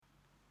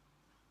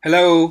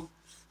Hello,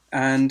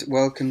 and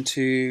welcome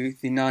to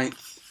the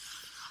 9th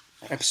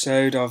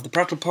episode of the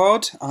Prattle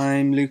Pod.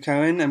 I'm Luke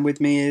Owen, and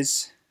with me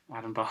is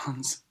Adam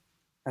Barnes,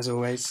 as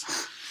always.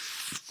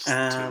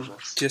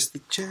 Just the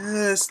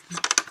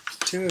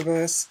two of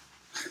us.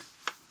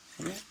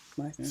 Yeah,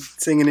 nice. Yeah.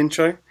 Sing an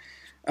intro.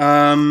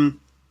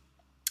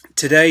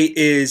 Today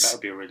is. That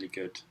would be a really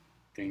good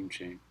theme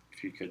tune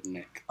if you could,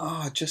 Nick.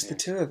 Oh, just the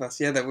two of us.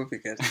 Yeah, that would be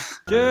good.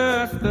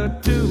 Just the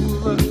two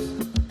of us.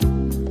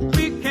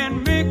 We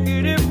can make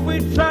it if we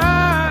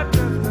try.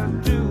 Just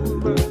the two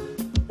of us.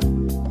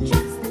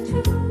 Just the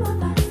two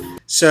of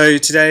us. So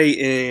today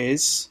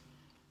is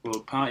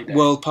World Party Day.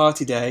 World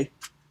Party Day.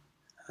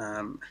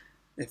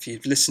 If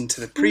you've listened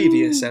to the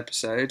previous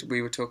episode,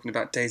 we were talking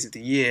about days of the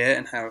year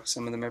and how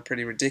some of them are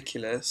pretty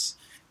ridiculous,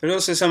 but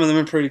also some of them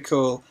are pretty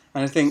cool.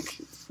 And I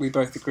think we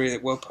both agree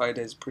that World Party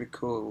Day is pretty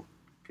cool.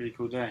 Pretty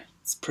cool day.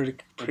 It's pretty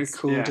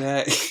cool yeah.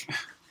 day.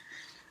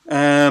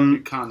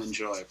 You can't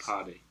enjoy a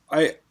party.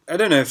 I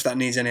don't know if that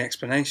needs any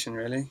explanation,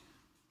 really.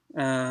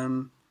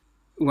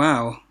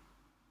 Wow.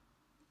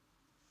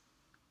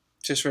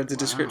 Just read the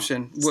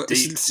description.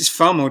 It's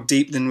far more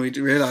deep than we'd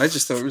realised. I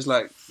just thought it was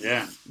like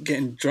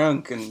getting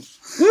drunk and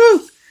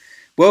woo!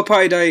 World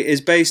Party Day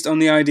is based on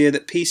the idea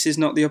that peace is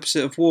not the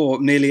opposite of war,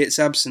 merely its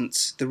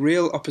absence. The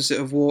real opposite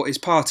of war is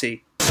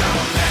party. So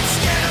let's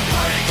get a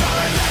party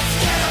going. Let's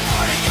get a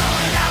party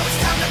going. Now it's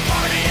time to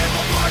party and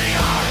we'll party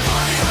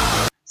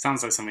hard.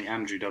 Sounds like something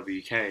Andrew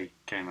WK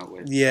came up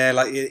with. Yeah,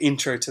 like the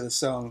intro to the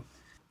song.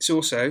 It's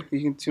also, do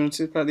you want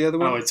to talk about the other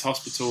one? Oh, it's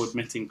Hospital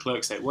Admitting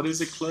Clerk's Day. What is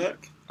a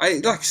clerk?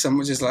 I like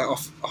someone just like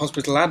off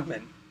hospital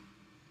admin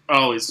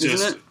Oh, it's just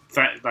Isn't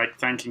like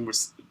thanking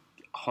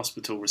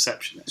hospital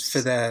receptionists for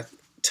their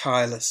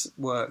tireless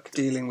work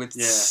dealing with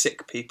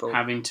sick people.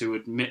 having to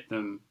admit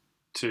them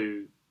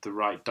to the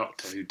right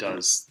doctor who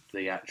does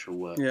the actual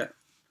work. Yeah.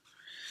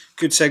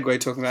 Good segue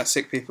talking about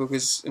sick people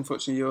because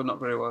unfortunately you're not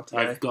very well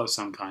today. I've got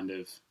some kind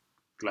of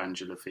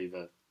glandular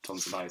fever,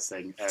 tonsillitis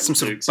thing. Some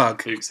sort of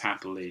bug. Luke's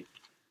happily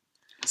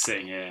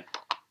sitting here,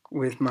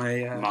 With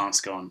my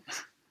mask on,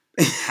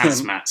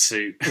 hazmat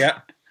suit. Yeah.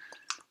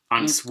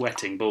 I'm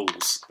sweating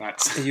balls. Are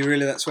you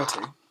really that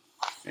sweaty?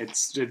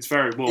 It's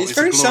very warm. It's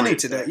very a sunny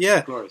glorious today. day.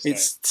 Yeah. Glorious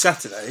It's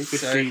Saturday. day. So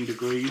 15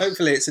 degrees.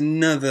 hopefully it's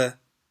another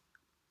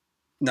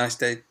nice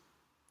day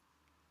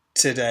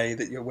today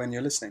when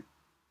you're listening.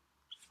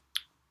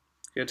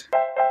 Good.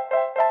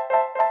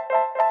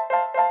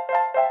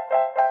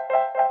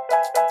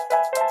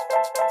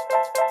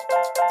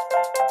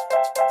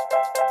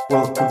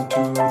 Welcome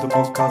to the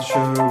podcast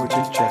show,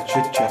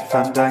 chit chat,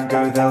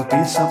 fandango. There'll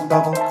be some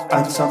babble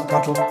and some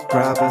puddle.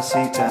 Grab a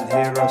seat and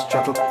hear us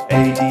chattle.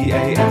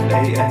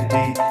 ADAMAND,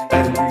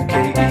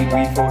 LUKE,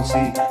 we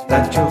foresee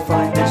that you'll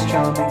find this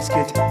charming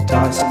skit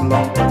tiresome,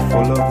 long, but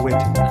full of wit.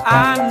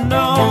 I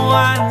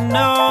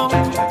know.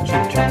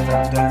 Chit chat,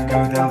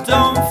 fandango. There'll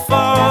Don't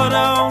fall.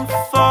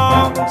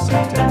 grab a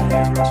seat and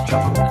hear us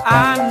chattle. I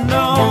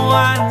know.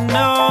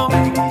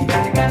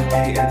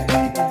 ADAMAND,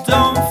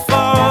 Don't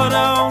fall.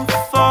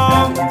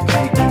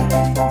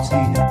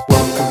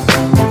 Welcome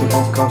to the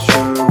podcast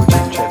show,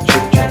 chit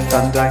chat,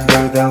 fandango.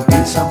 There'll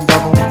be some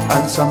babble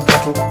and some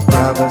prattle.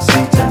 Grab a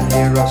seat and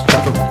hear us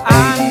chattle.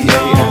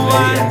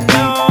 ADAMAND,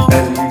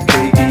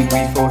 LUKE,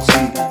 we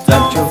foresee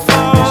that you'll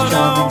find this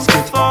charming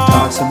skit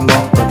tiresome,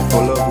 long, but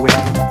full of wit.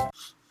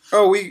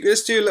 Oh,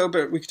 let's do a little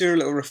bit. We could do a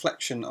little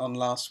reflection on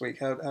last week.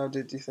 How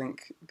did you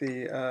think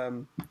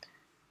the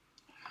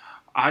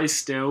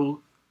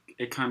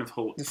It kind of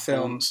The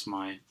film. haunts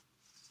my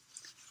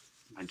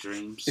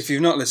dreams. If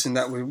you've not listened,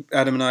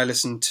 Adam and I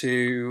listened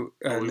to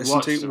We watched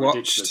watched The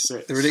Ridiculous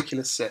Six. The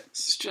Ridiculous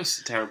It's Six.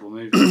 just a terrible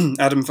movie.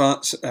 Adam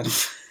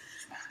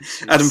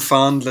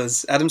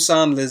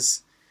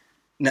Sandler's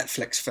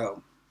Netflix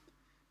film,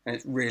 and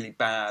it's really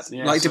bad,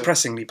 Yeah,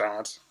 depressingly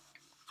bad.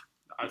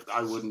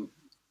 I wouldn't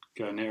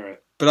go near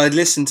it. But I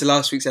listened to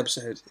last week's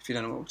episode. If you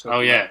don't know what we're talking Oh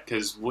about. yeah,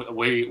 because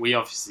we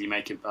obviously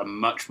make it a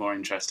much more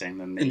interesting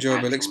than the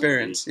Enjoyable actual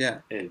experience. Yeah.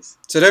 movie is.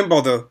 So don't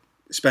bother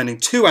spending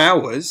 2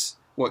 hours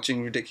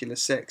watching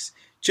Ridiculous Six.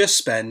 Just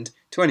spend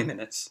 20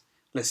 minutes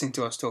listening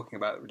to us talking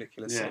about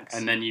Ridiculous Yeah, Six.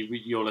 and then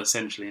you'll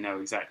essentially know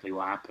exactly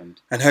what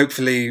happened. And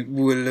hopefully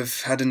we'll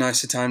have had a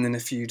nicer time than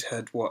if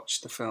had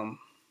watched the film.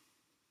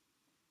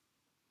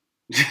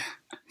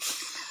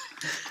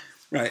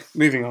 Right,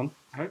 moving on.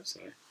 I hope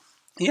so.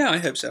 Yeah, I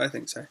hope so. I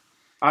think so.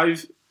 You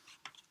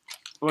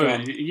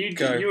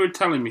were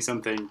telling me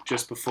something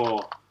just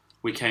before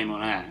we came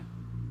on air,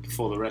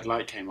 before the red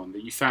light came on,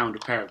 that you found a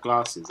pair of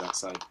glasses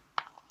outside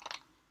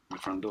my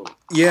front door.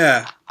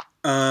 Yeah.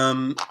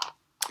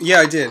 Yeah,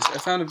 I did. I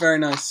found a very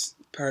nice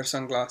pair of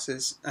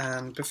sunglasses,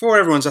 and before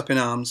everyone's up in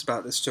arms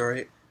about this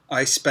story,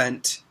 I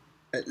spent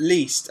at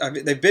least...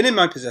 they've been in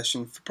my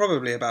possession for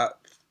probably about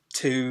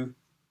 2,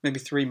 maybe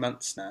 3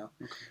 months now,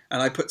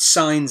 and I put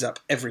signs up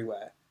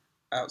everywhere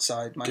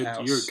outside my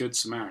house. You're a good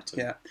Samaritan.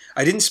 Yeah.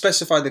 I didn't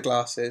specify the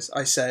glasses.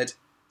 I said...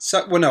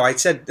 I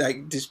said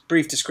this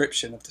brief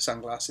description of the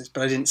sunglasses,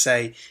 but I didn't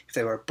say if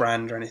they were a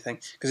brand or anything,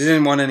 because I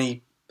didn't want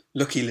any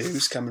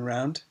looky-loos coming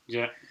round.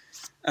 Yeah.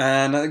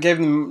 And I gave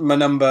them my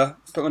number,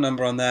 put my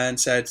number on there, and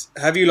said,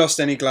 "Have you lost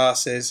any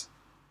glasses?"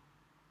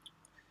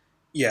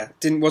 Yeah,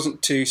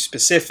 wasn't too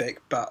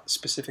specific, but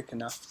specific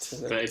enough to.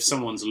 But if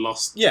someone's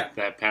lost Yeah.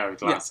 their pair of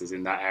glasses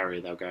in that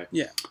area, they'll go,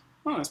 Yeah.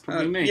 "Oh, that's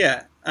probably me."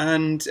 Yeah,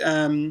 and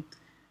so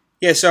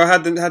I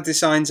had the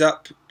signs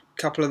up,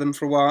 a couple of them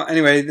for a while.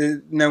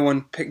 Anyway, no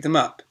one picked them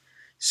up.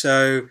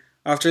 So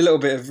after a little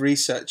bit of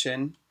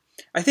researching,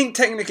 I think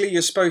technically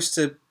you're supposed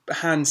to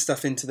hand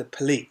stuff into the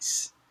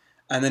police,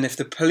 and then if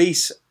the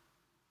police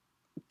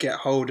get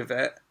hold of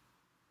it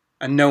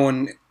and no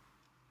one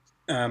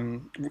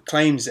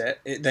claims it,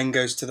 it then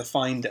goes to the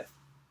finder.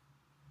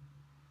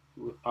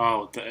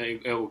 Oh,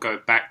 it will go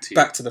back to you.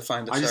 Back to the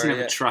finder. I just sorry,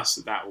 never yeah.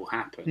 trust that will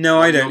happen.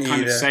 No, I don't You're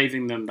kind either. of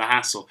saving them the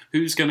hassle.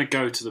 Who's going to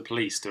go to the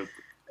police to?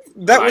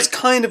 That was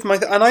kind of my...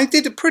 and I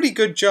did a pretty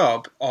good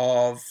job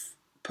of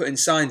putting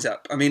signs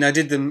up. I mean, I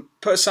did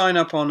put a sign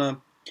up on a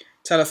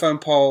telephone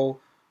pole.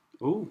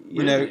 Oh, really?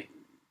 You know,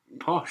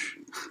 posh.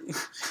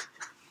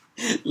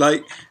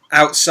 Like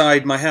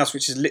outside my house,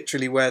 which is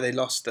literally where they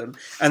lost them.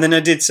 And then I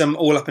did some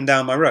all up and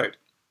down my road.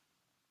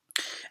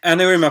 And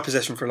they were in my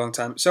possession for a long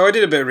time. So I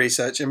did a bit of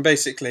research, and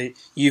basically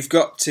you've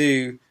got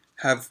to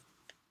have,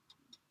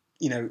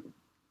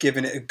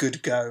 given it a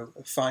good go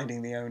of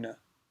finding the owner.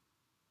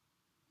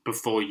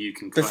 Before you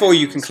can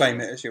claim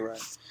it as your own.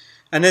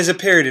 And there's a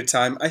period of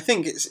time, I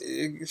think it's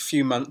a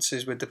few months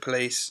is with the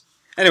police.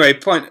 Anyway,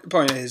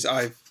 point is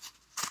I've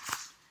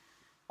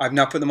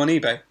now put them on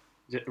eBay.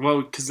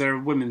 Well, because they're a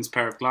women's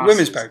pair of glasses.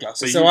 Women's pair of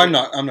glasses. So I'm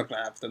not going to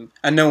have them.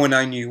 And no one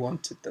I knew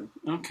wanted them.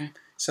 Okay.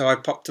 So I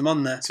popped them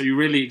on there. So you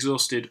really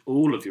exhausted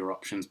all of your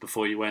options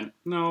before you went,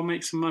 no, I'll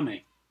make some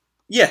money.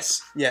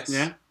 Yes.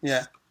 Yeah?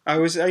 Yeah. I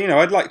was,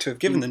 I'd like to have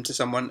given them to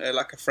someone,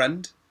 like a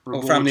friend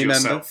Reward or family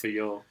member. yourself for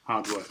your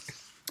hard work.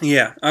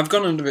 Yeah. I've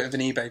gone on a bit of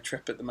an eBay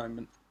trip at the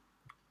moment.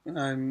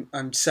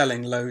 I'm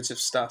selling loads of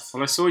stuff.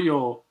 Well, I saw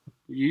your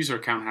user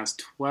account has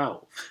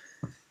 12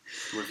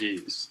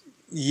 reviews.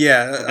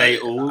 Yeah. Are they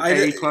all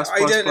A++++++?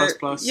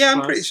 Yeah,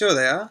 I'm pretty sure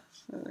they are.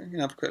 You can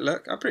have a quick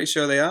look. I'm pretty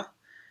sure they are.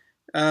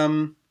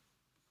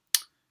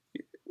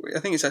 I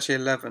think it's actually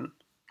 11.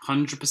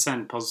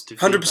 100% positive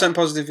 100%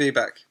 positive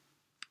feedback.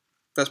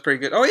 That's pretty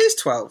good. Oh, it is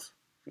 12.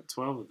 Got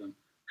 12 of them.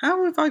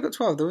 How have I got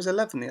 12? There was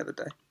 11 the other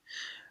day.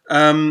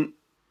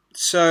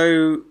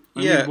 So,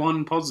 Only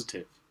one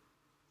positive.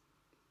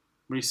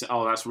 Recent.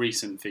 Oh, that's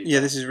recent feedback.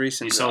 Yeah, this is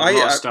recent. You sold a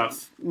lot of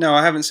stuff. No,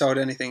 I haven't sold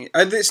anything.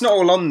 It's not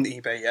all on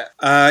eBay yet.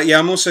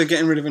 I'm also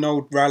getting rid of an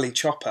old rally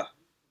chopper.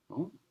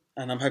 Oh.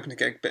 And I'm hoping to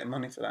get a bit of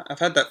money for that. I've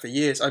had that for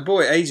years. I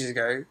bought it ages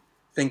ago,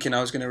 thinking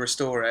I was going to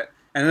restore it,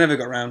 and I never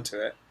got around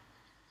to it.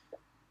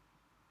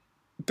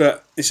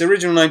 But it's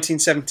original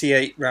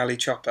 1978 rally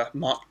chopper,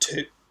 Mark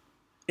II,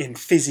 in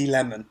fizzy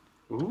lemon.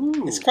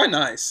 Ooh. It's quite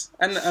nice.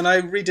 And I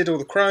redid all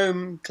the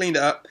chrome, cleaned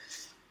it up,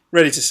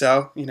 ready to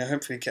sell.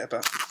 Hopefully get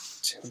about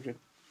 200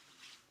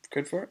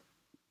 quid for it.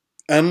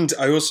 And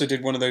I also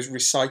did one of those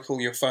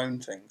recycle your phone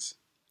things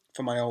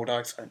for my old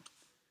iPhone.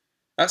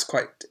 That's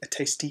quite a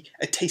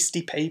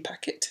tasty pay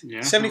packet. Yeah.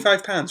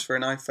 £75 for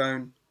an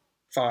iPhone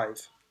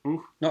 5.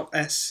 Ooh. Not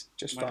S,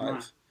 just Like 5.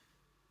 that.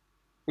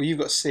 Well, you've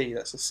got C.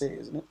 That's a C,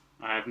 isn't it?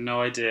 I have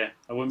no idea.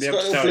 I wouldn't be It's able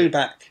got a to little tell blue you.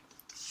 back.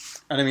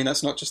 And I mean,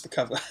 that's not just the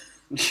cover.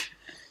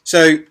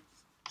 So,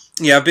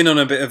 yeah, I've been on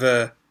a bit of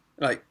a,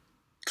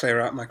 clear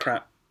out my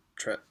crap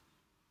trip.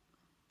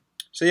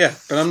 So, yeah,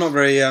 but I'm not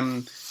very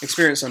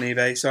experienced on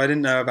eBay, so I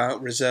didn't know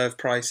about reserve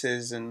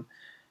prices and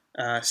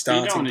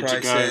starting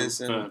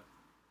prices.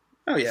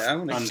 Oh, yeah. I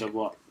wanted Under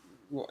what?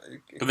 what?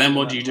 But then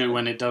what do you do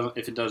when it doesn't?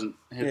 If it doesn't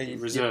hit you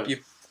reserve, you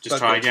just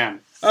try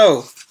again.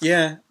 Oh,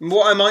 yeah.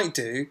 What I might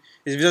do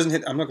is if it doesn't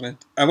hit,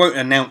 I won't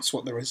announce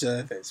what the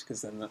reserve is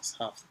because then that's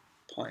half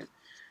the point.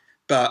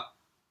 But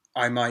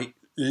I might,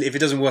 if it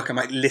doesn't work, I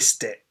might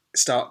list it,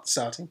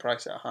 starting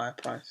price at a higher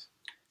price.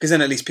 Because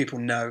then at least people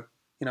know.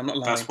 I'm not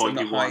lying. That's what I'm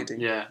not you want. hiding.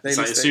 Yeah. They It's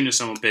like list as it. soon as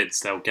someone bids,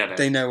 they'll get it.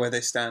 They know where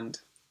they stand.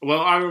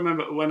 Well, I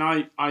remember when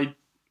I've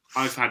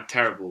had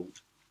terrible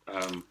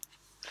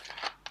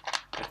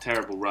a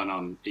terrible run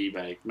on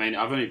eBay. I mean,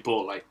 I've only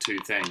bought 2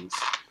 things.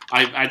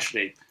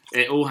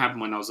 It all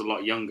happened when I was a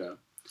lot younger.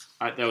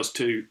 There was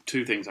two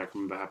things I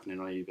can remember happening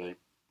on eBay.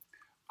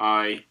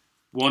 I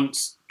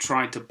once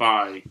tried to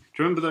buy. Do you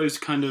remember those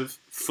kind of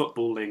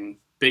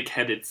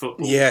big-headed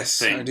football Yes,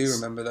 things? I do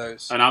remember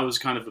those. And I was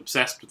kind of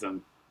obsessed with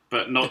them,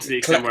 but not to the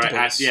extent where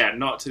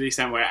not to the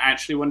extent where I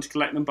actually wanted to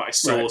collect them. But I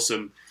saw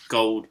some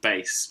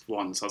gold-based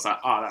ones. I was like,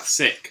 "Oh, that's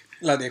sick!"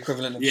 Like the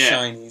equivalent of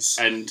shinies.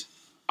 And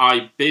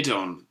I bid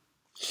on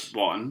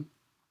one,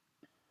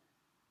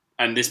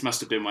 and this must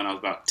have been when I was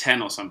about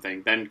 10 or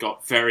something. Then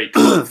got very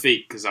cold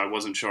feet because I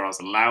wasn't sure I was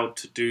allowed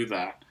to do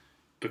that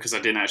because I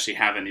didn't actually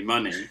have any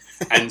money.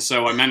 And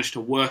so I managed to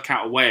work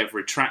out a way of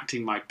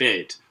retracting my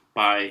bid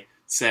by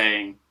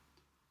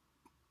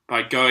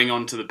going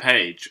onto the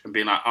page and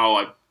being like,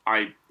 "Oh,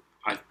 I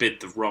bid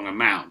the wrong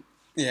amount."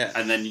 Yeah.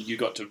 And then you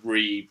got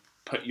to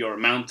put your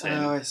amount in.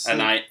 Oh, I see.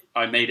 And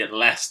I made it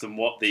less than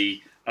what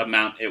the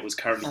amount it was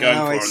currently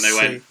going for. And they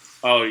went,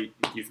 "Oh,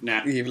 you've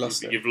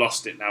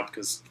lost it now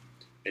because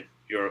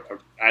your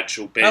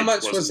actual bid. How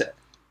much was it?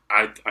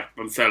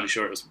 I'm fairly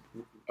sure it was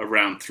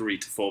around £3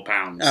 to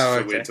 £4 Oh,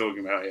 that we're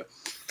talking about here.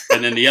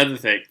 And then the other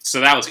thing,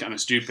 so that was kind of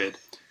stupid.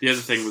 The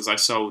other thing was I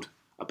sold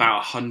about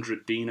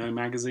 100 Beano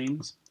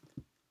magazines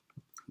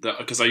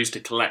because I used to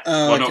collect.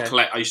 Not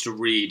collect. I used to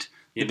read.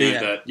 You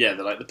know,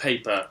 the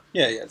paper.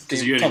 Yeah.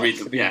 Because you only read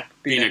them. Yeah,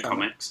 Beano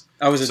comics.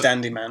 I was a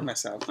dandy man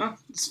myself. Oh,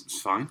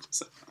 it's fine.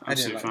 It's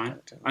absolutely fine.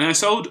 That. And I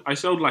sold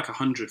like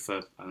 100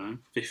 for I don't know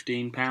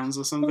 £15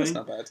 or something. That's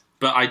not bad.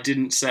 But I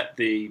didn't set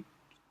the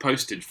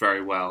postage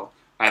very well,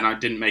 and I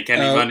didn't make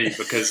any money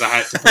because I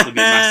had to put them in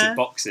massive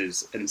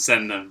boxes and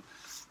send them.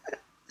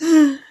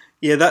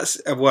 Yeah,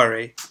 that's a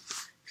worry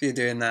if you're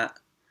doing that.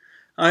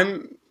 I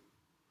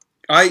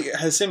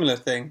had a similar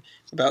thing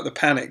about the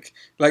panic.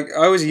 Like,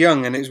 I was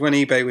young, and it was when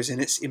eBay was in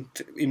its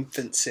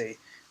infancy,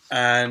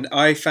 and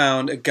I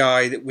found a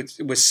guy that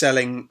was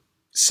selling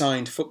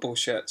signed football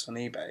shirts on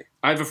eBay.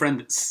 I have a friend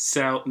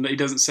that he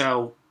doesn't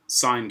sell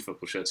signed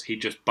football shirts. He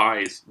just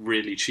buys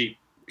really cheap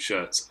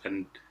shirts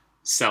and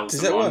sells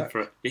them on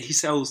for. He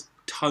sells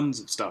tons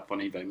of stuff on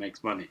eBay,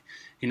 makes money.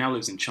 He now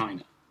lives in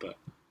China, but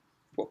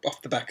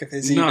off the back of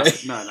his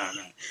eBay.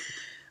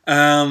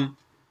 No.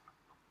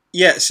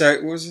 Yeah, so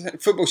what was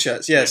it? Football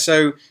shirts. Yeah,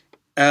 so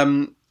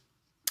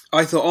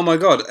I thought, oh my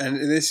god, and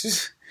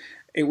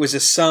it was a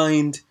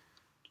signed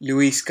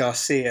Luis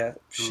Garcia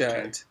shirt.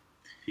 Okay.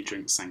 He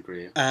drinks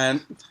sangria,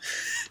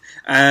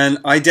 and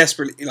I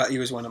desperately, like, he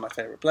was one of my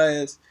favourite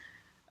players,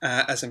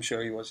 as I'm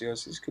sure he was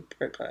yours. He's a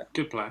great player.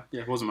 Good player.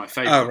 Yeah, wasn't my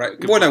favourite. Oh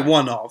right,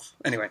 one of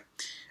anyway.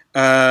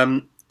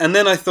 And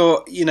then I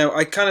thought,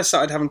 I kind of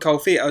started having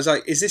cold feet. I was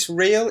like, is this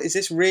real? Is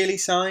this really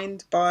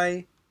signed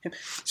by him?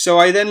 So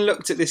I then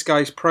looked at this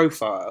guy's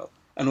profile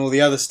and all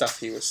the other stuff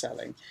he was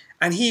selling.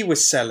 And he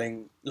was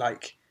selling,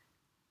 like,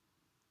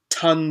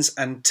 tons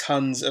and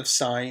tons of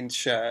signed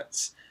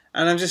shirts.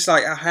 And I'm just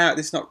like, how?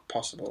 This is not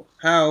possible.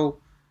 How?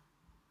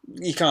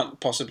 You can't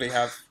possibly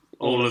have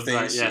all of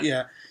these. That,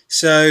 yeah.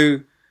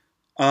 So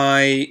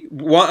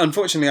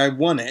unfortunately, I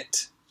won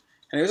it.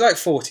 And it was like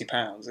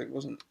 £40. It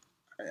wasn't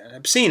an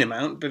obscene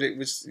amount, but it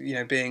was,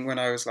 being when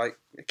I was like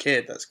a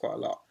kid, that's quite a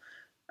lot.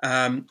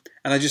 And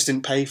I just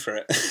didn't pay for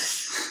it.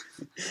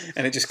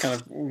 And it just kind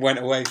of went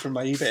away from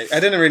my eBay. I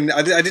didn't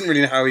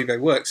really know how eBay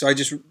works, so I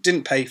just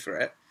didn't pay for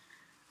it.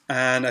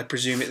 And I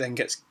presume it then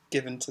gets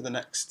given to the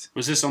next.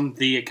 Was this on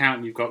the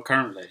account you've got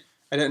currently?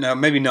 I don't know.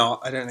 Maybe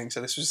not. I don't think so.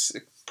 This was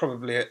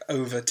probably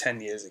over 10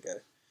 years ago.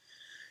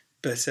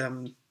 But,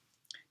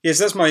 yes,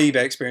 that's my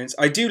eBay experience.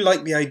 I do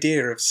like the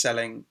idea of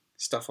selling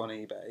stuff on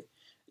eBay.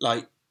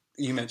 Like,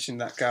 you mentioned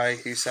that guy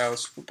who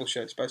sells football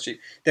shirts by cheap.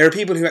 There are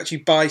people who actually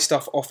buy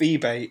stuff off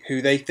eBay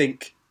who they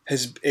think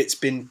it's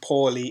been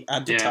poorly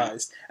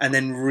advertised and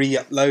then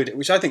re-upload it,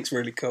 which I think is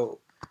really cool.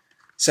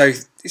 So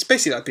it's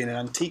basically like being an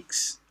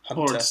antiques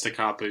hunter. Or just a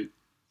car boot.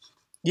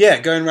 Yeah,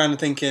 going around and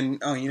thinking,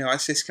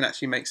 this can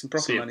actually make some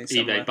proper money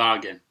somewhere. eBay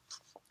bargain.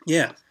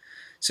 Yeah.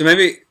 So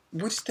maybe,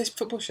 this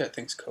football shirt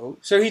thing's cool.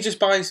 So he just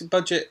buys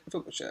budget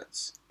football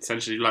shirts?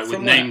 Essentially, like with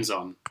names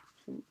on.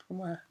 From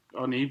where?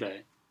 On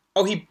eBay.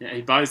 Oh, he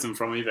buys them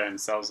from eBay and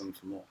sells them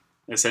for more.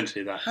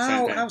 Essentially that.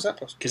 How's that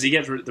possible? Because he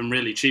gets them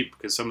really cheap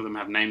because some of them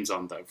have names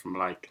on though from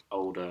like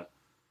older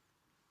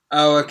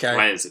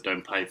players that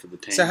don't play for the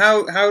team. So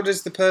how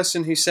does the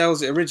person who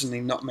sells it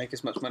originally not make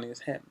as much money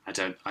as him? I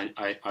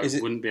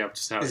wouldn't be able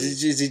to tell.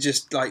 Is he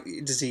just like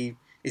is he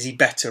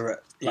better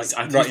at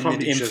writing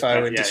the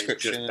info and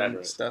description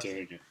and stuff?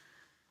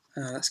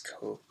 Oh, that's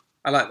cool.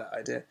 I like that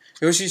idea.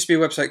 There also used to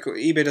be a website called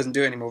eBay doesn't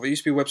do it anymore, but there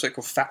used to be a website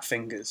called Fat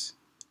Fingers.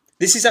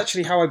 This is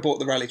actually how I bought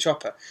the Rally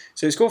Chopper.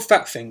 So it's called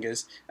Fat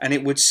Fingers, and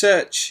it would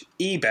search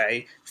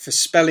eBay for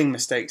spelling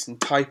mistakes and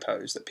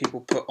typos that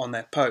people put on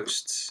their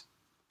posts.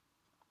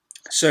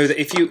 So that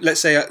if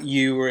let's say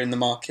you were in the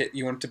market,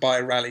 you wanted to buy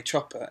a Rally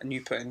Chopper, and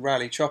you put in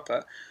Rally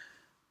Chopper,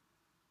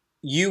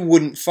 you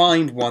wouldn't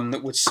find one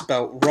that was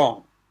spelt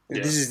wrong.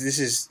 Yeah. This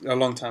is a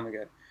long time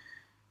ago.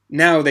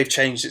 Now they've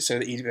changed it so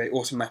that eBay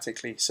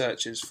automatically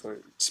searches for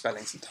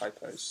spellings and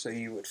typos, so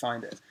you would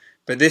find it.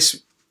 But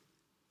this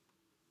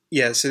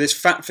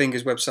Fat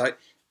Fingers website,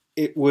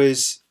 it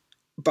was.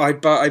 I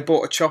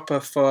bought a chopper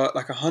for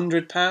like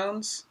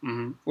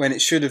 £100 when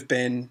it should have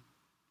been,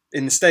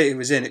 in the state it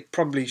was in, it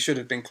probably should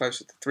have been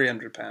closer to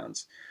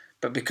 £300.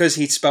 But because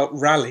he'd spelt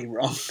rally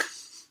wrong,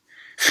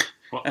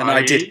 and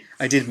I did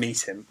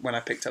meet him when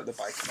I picked up the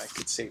bike, and I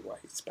could see why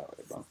he'd spelled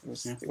it wrong.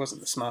 It wasn't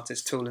the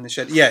smartest tool in the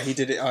shed. Yeah, he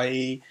did it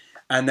IE,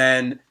 and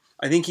then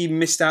I think he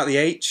missed out the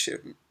H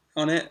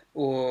on it,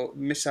 or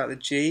missed out the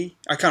G.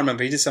 I can't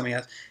remember. He did something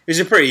else. It was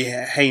a pretty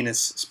heinous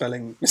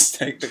spelling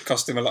mistake that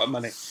cost him a lot of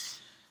money.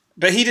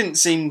 But he didn't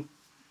seem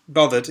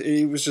bothered.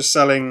 He was just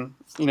selling.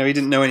 He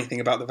didn't know anything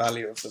about the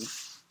value of them.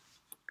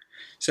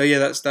 So yeah,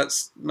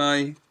 that's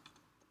my.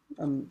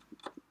 I'm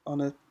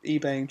on a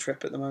eBaying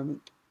trip at the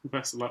moment.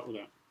 Best of luck with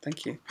that.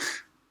 Thank you.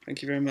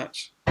 Thank you very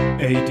much.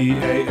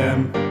 ADAMLUKE.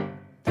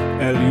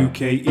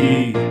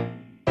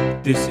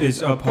 This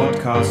is a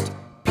podcast.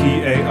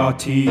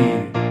 PART.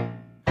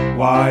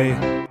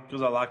 Why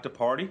Because I like to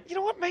party. You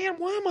know what, man?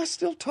 Why am I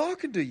still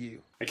talking to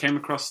you? I came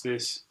across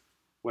this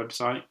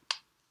website.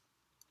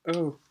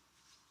 Oh,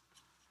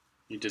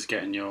 You just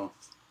getting your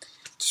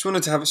just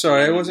wanted to have.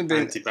 Sorry, I wasn't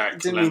being. Antibac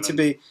Didn't lemon. need to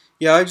be.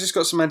 Yeah, I've just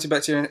got some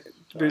antibacterial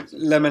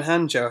lemon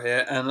hand gel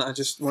here, and I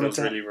just wanted Feels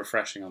to. really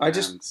refreshing on I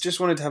the hands. just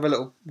wanted to have a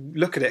little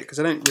look at it because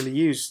I don't really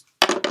use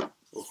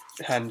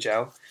hand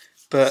gel,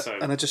 but So-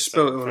 and I just so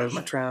spilled it all over my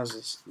refreshing.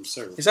 trousers. I'm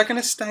so Is that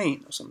going to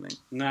stain or something?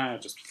 No,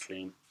 just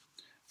clean.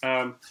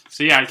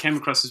 So yeah, I came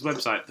across this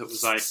website that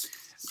was like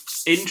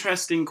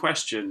interesting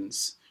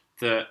questions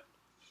that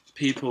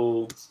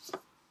people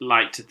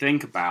like to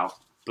think about,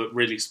 but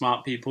really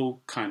smart people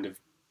kind of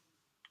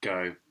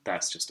go,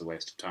 "That's just a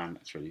waste of time.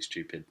 That's really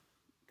stupid."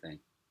 Thing.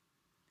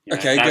 You know,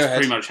 Okay, that's go ahead.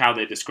 pretty much how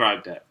they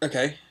described it.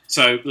 Okay.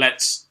 So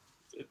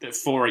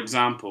for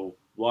example,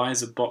 why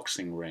is a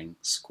boxing ring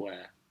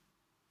square?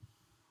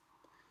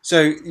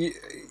 So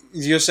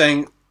you're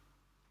saying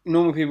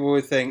normal people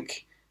would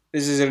think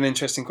this is an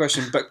interesting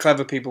question, but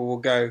clever people will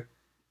go,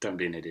 Don't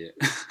be an idiot.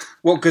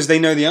 what, because they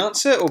know the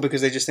answer, or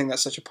because they just think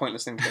that's such a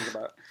pointless thing to think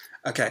about?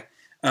 Okay.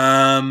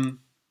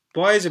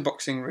 Why is a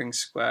boxing ring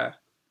square?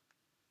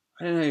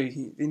 I don't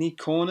know. They need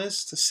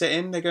corners to sit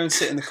in. They go and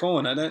sit in the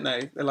corner, don't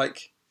they? They're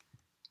like,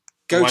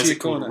 go Why to is your it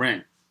called corner. a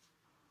ring?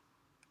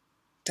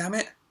 Damn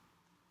it.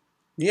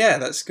 Yeah,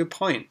 that's a good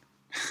point.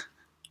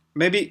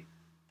 Maybe,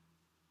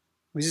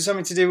 was it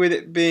something to do with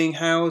it being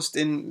housed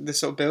in the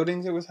sort of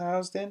buildings it was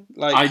housed in?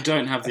 Like I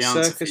don't have the a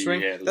answer circus for you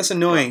ring? here, That's Luke,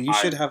 annoying. but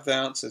You should have the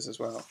answers as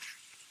well.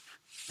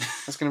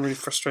 That's going to really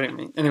frustrate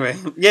me. Anyway,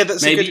 yeah,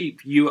 that's a good... Maybe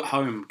you at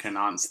home can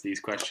answer these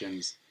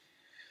questions.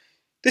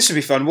 This would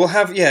be fun. We'll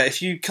have,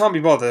 if you can't be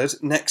bothered,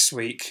 next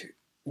week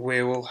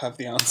we will have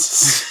the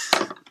answers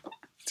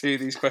to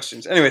these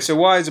questions. Anyway, so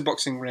why is a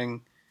boxing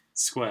ring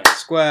Square.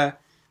 square?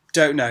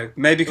 Don't know.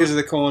 Maybe because of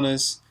the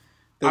corners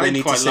that they I need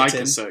to quite sit like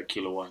in. a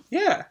circular one.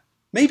 Yeah,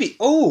 maybe.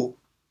 Oh,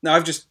 no,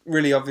 I've just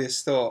really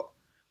obvious thought.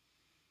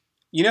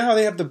 You know how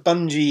they have the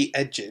bungee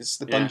edges,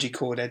 the Yeah. bungee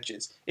cord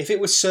edges? If it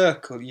was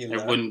circular,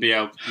 It wouldn't be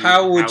able.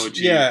 how would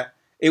you? yeah,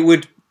 it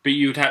would... But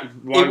you'd have.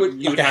 It would you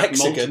like would a have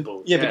hexagon.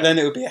 multiple. Yeah, but then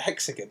it would be a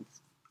hexagon.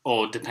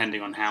 or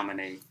depending on how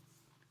many.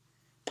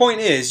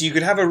 Point is, you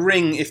could have a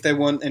ring if there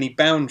weren't any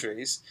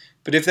boundaries,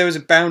 but if there was a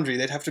boundary,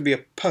 there'd have to be a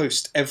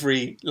post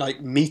every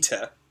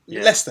meter,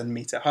 Yeah. less than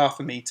meter,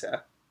 half a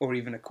meter, or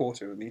even a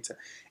quarter of a meter,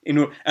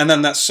 and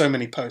then that's so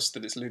many posts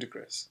that it's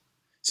ludicrous.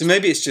 So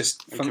maybe it's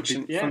just It could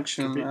be- yeah, You're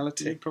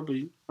functionality.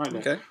 probably right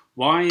there. Okay.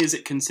 Why is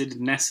it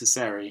considered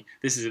necessary?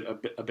 This is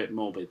a bit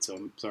morbid, so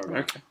I'm sorry.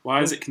 Okay.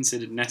 Why is it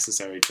considered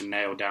necessary to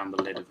nail down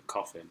the lid of a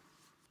coffin?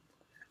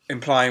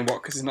 Implying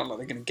what? Because it's not like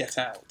they're going to get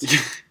out.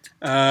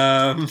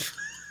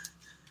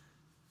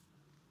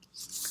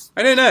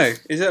 I don't know.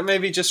 Is that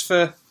maybe just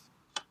for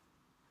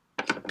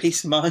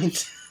peace of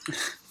mind? Do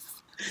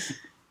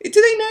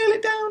they nail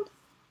it down?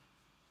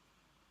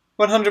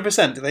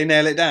 100%. Do they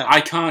nail it down?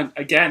 I can't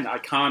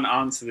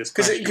answer this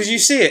question. Because you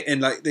see it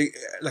in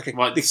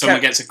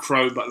Someone gets a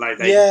crow, but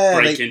they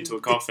break into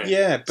a coffin.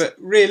 Yeah, but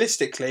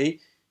realistically,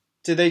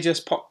 do they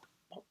just pop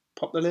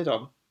the lid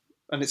on,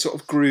 and it's sort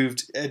of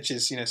grooved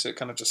edges, so it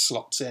kind of just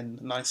slots in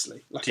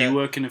nicely. Do you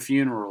work in a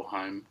funeral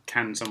home?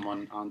 Can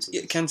someone answer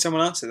this? Can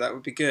someone answer? That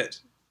would be good.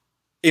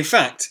 In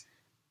fact,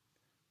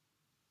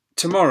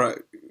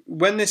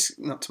 when this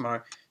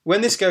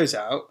goes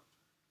out,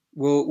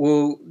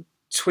 we'll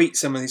tweet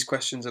some of these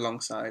questions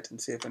alongside and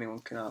see if anyone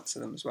can answer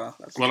them as well.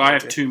 That'd be a Well, good I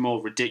have idea. two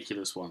more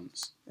ridiculous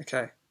ones.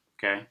 Okay,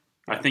 Okay?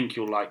 I think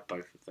you'll like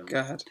both of them. go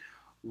ahead.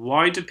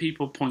 Why do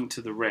people point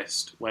to the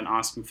wrist when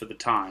asking for the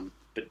time,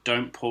 but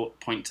don't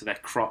point to their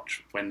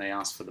crotch when they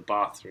ask for the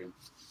bathroom?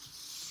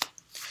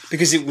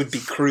 Because it would be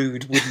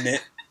crude, wouldn't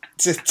it,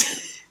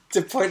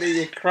 to point at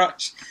your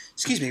crotch?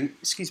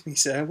 Excuse me,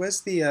 sir.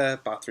 Where's the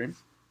bathroom?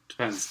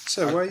 Depends.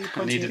 So why are you I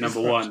pointing need a at number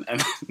your crotch? one.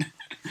 And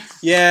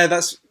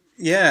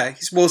Yeah.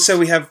 Well, so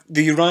we have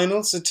the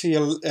urinals.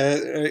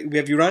 We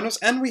have urinals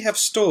and we have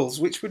stalls.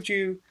 Which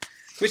do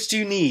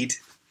you need?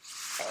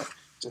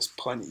 Just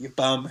point at your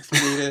bum if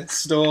you need a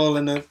stall,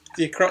 and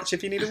your crotch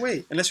if you need a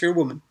wee. Unless you're a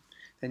woman,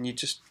 then you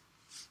just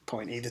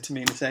point either to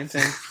mean the same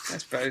thing, I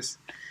suppose.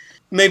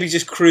 Maybe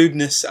just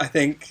crudeness, I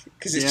think,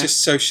 because it's just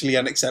socially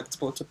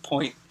unacceptable to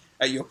point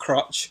at your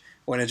crotch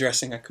when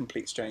addressing a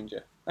complete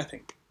stranger, I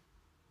think.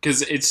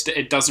 because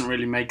it doesn't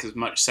really make as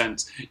much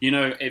sense.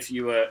 If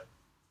you were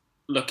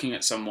looking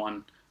at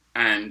someone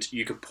and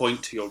you could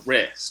point to your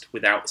wrist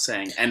without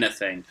saying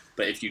anything,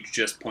 but if you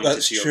just pointed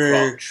That's to your true.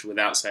 crotch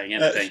without saying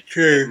anything, That's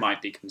true. it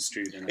might be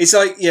construed in a It's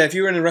like, if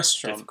you were in a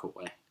restaurant difficult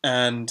way.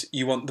 and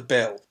you want the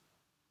bill,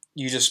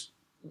 you do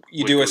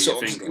Wiggle a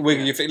sort your of finger,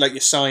 wiggle yeah. your finger, like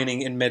you're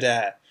signing in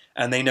midair,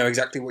 and they know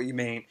exactly what you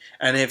mean.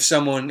 And if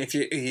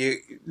you're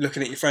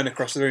looking at your friend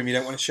across the room, you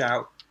don't want to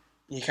shout,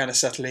 you kind of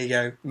subtly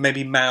go,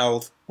 maybe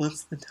mouth,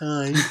 "What's the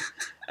time?"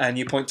 and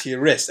you point to your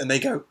wrist, and they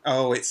go,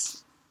 "Oh,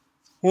 it's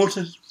what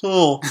is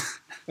for?"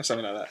 or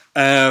something like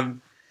that.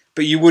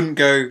 But you wouldn't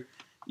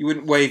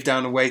wave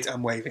down a waiter.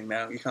 I'm waving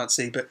now, you can't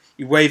see, but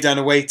you wave down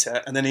a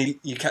waiter, and then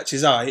you catch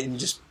his eye, and you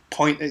just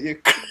point at your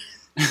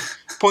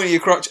point at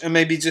your crotch and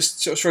maybe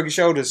just sort of shrug your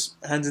shoulders,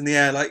 hands in the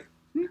air, like,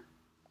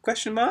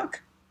 question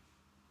mark?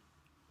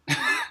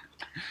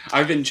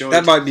 I've enjoyed...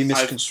 That might be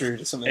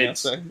misconstrued or something else.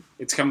 So.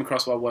 It's come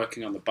across while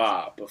working on the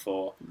bar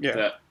before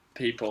that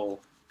people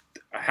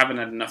haven't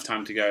had enough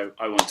time to go,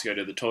 I want to go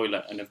to the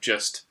toilet, and have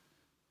just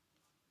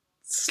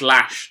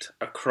slashed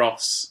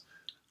across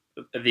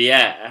the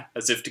air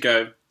as if to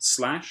go,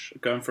 slash?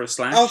 Going for a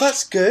slash? Oh,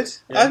 that's good.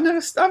 Yeah.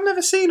 I've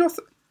never seen or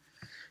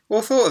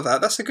thought of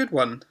that. That's a good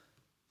one.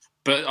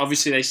 But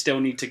obviously they still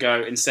need to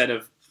go, instead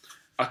of,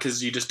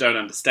 because you just don't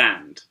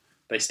understand,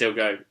 they still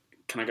go,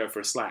 can I go for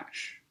a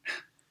slash?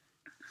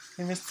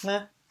 Hey, Mr.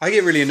 Clare? I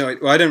get really annoyed.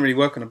 Well, I don't really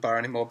work on a bar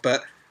anymore,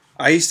 but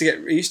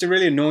it used to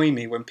really annoy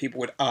me when people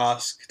would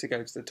ask to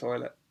go to the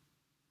toilet.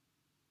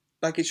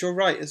 Like, it's your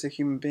right as a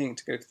human being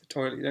to go to the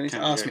toilet. You don't need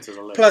to ask me.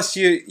 Plus,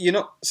 you're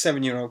not a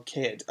 7-year-old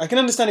kid. I can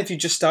understand if you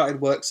just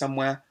started work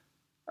somewhere.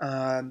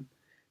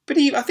 But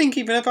I think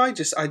even if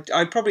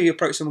I'd probably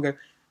approach someone and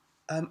go,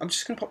 I'm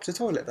just going to pop to the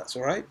toilet, that's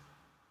all right.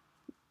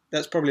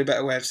 That's probably a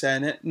better way of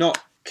saying it.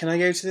 Not, can I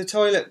go to the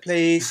toilet,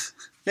 please?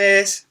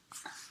 Miss,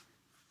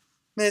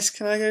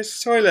 can I go to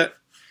the toilet?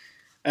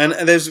 And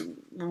there's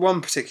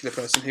one particular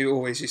person who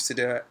always used to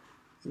do it.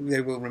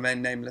 They will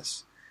remain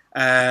nameless.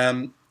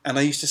 And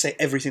I used to say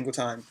every single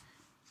time,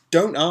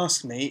 don't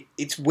ask me,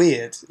 it's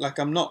weird. Like,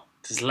 I'm not...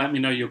 Just let me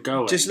know you're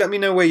going. Just let me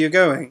know where you're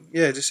going.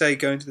 Yeah, just say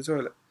going to the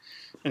toilet.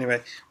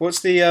 Anyway, what's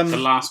the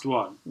last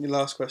one? Your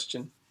last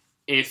question.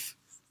 If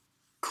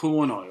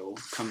corn oil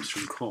comes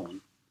from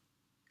corn,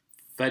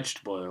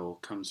 vegetable oil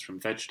comes from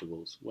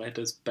vegetables, where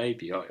does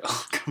baby oil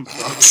come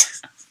from?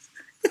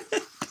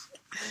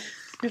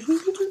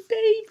 Little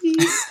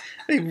babies.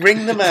 They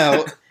wring them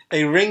out.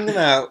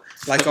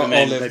 Like on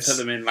olives. They put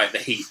them in like the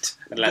heat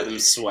and let them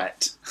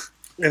sweat.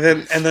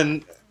 And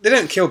then they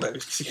don't kill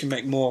babies because you can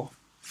make more.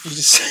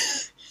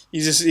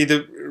 You just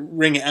either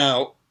wring it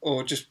out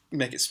or just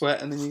make it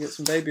sweat, and then you get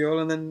some baby oil,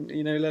 and then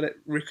let it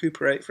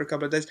recuperate for a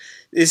couple of days.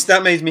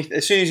 That made me.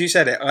 As soon as you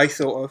said it, I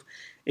thought of,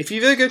 if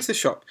you ever go to the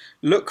shop,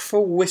 look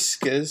for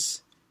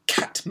Whiskas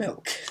cat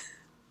milk.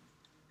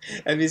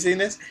 Have you seen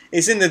this?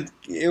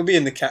 It'll be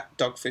in the cat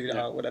dog food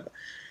or whatever,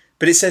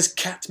 but it says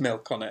cat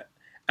milk on it,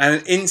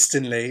 and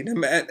instantly,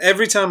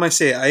 every time I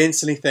see it, I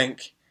instantly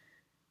think,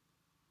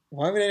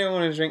 why would anyone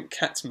want to drink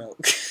cat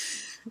milk?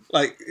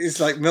 Like, it's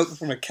like milk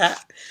from a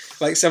cat.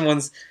 Like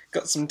someone's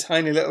got some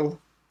tiny little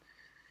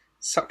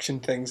suction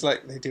things,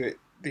 like they do at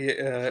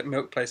the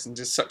milk place, and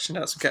just suction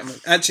out some cat milk.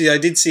 Actually, I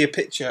did see a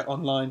picture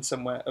online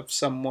somewhere of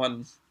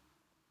someone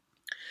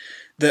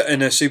that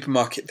in a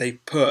supermarket they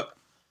put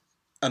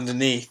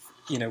underneath,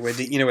 where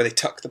they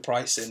tuck the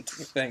price into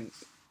the thing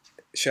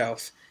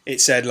shelf. It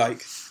said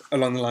like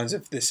along the lines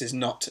of, "This is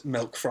not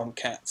milk from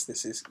cats.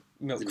 This is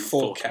milk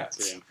for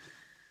cats."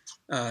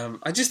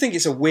 I just think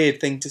it's a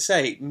weird thing to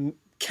say.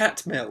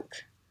 Cat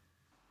milk.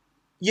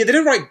 Yeah, they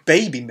don't write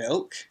baby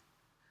milk.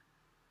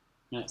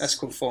 Yes. That's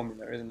called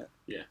formula, isn't it?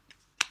 Yeah.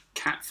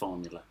 Cat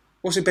formula.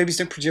 Also, babies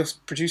don't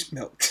produce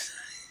milk.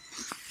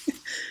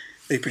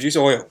 They produce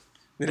oil.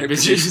 They don't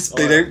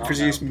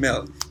produce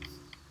milk.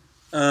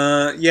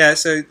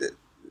 So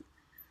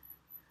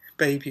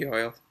baby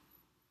oil.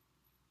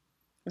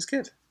 That's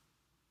good.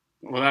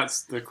 Well,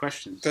 that's the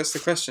questions. That's the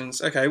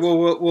questions. Okay.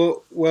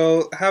 Well,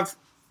 we'll have.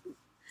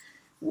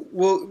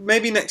 Well,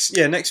 maybe next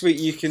week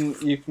you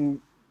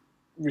can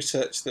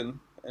research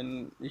them,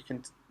 and you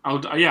can. We'll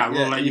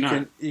let you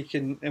know.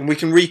 And we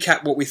can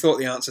recap what we thought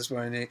the answers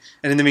were, and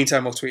in the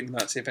meantime, we'll tweet them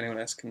out, see if anyone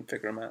else can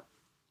figure them out.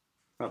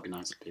 That'd be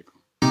nice of people.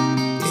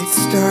 It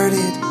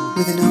started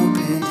with an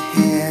open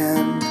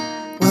hand,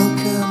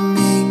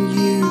 welcoming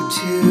you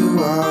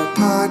to our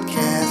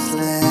podcast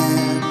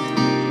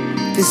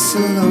land.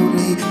 This'll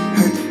only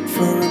hurt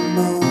for a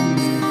moment.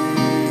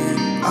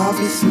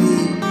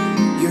 Obviously,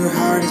 your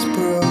heart is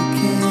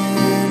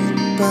broken,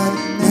 but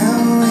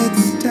now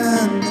it's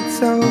done,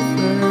 it's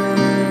over.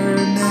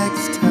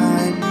 Next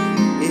time,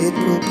 it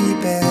will be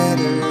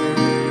better.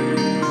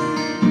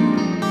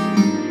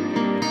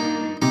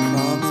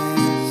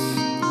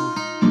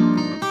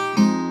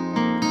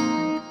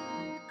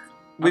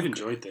 I've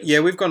enjoyed this. Yeah,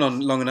 we've gone on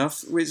long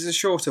enough. It's a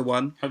shorter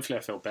one. Hopefully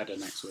I feel better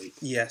next week.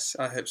 Yes,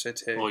 I hope so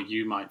too. Or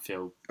you might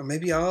feel... Or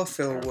maybe I'll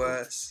feel terrible.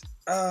 Worse.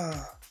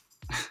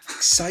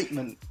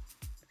 Excitement.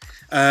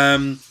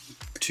 To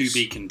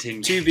be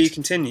continued. To be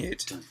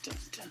continued. Dun, dun,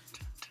 dun, dun,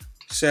 dun.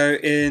 So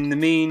in the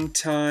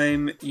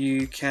meantime,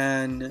 you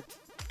can...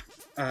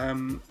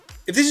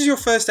 if this is your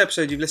first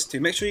episode you've listened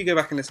to, make sure you go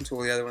back and listen to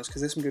all the other ones,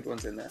 because there's some good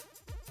ones in there.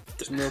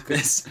 Some real good.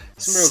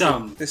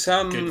 There's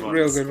some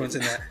real good ones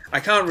in there.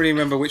 I can't really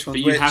remember which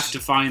ones. But you have to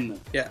find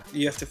them. Yeah,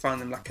 you have to find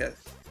them like a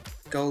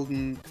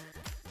golden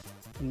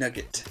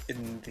nugget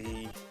in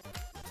the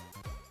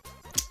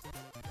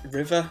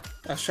river.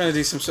 I was trying to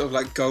do some sort of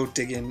like gold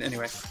digging.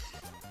 Anyway,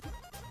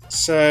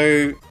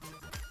 so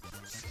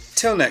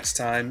till next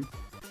time.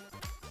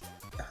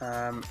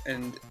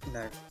 And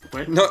no,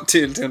 Wait. not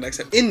till next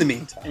time. In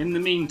the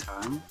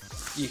meantime,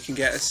 you can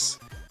get us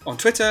on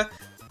Twitter,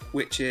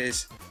 which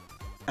is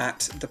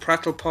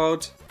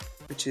 @ThePrattlePod,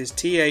 which is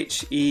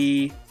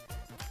ThePrattlePod.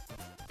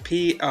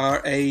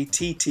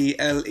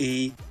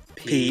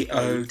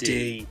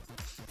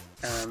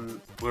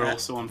 We're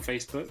also on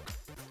Facebook.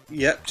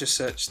 Yep, just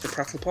search the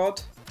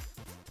Prattlepod.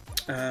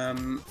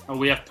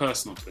 We have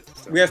personal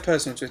Twitters. We have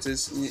personal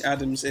Twitters.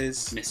 Adam's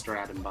is Mr.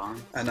 Adam Barn.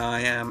 and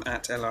I am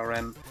at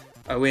LRM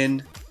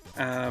Owen.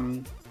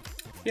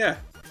 Yeah,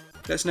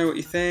 let us know what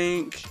you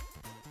think.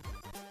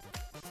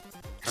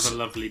 Have a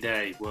lovely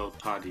day, World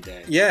Party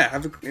Day. Yeah,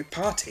 have a party.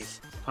 Party,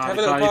 Have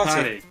a little party, party.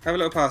 party. Have a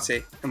little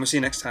party, and we'll see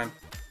you next time.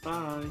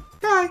 Bye.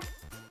 Bye.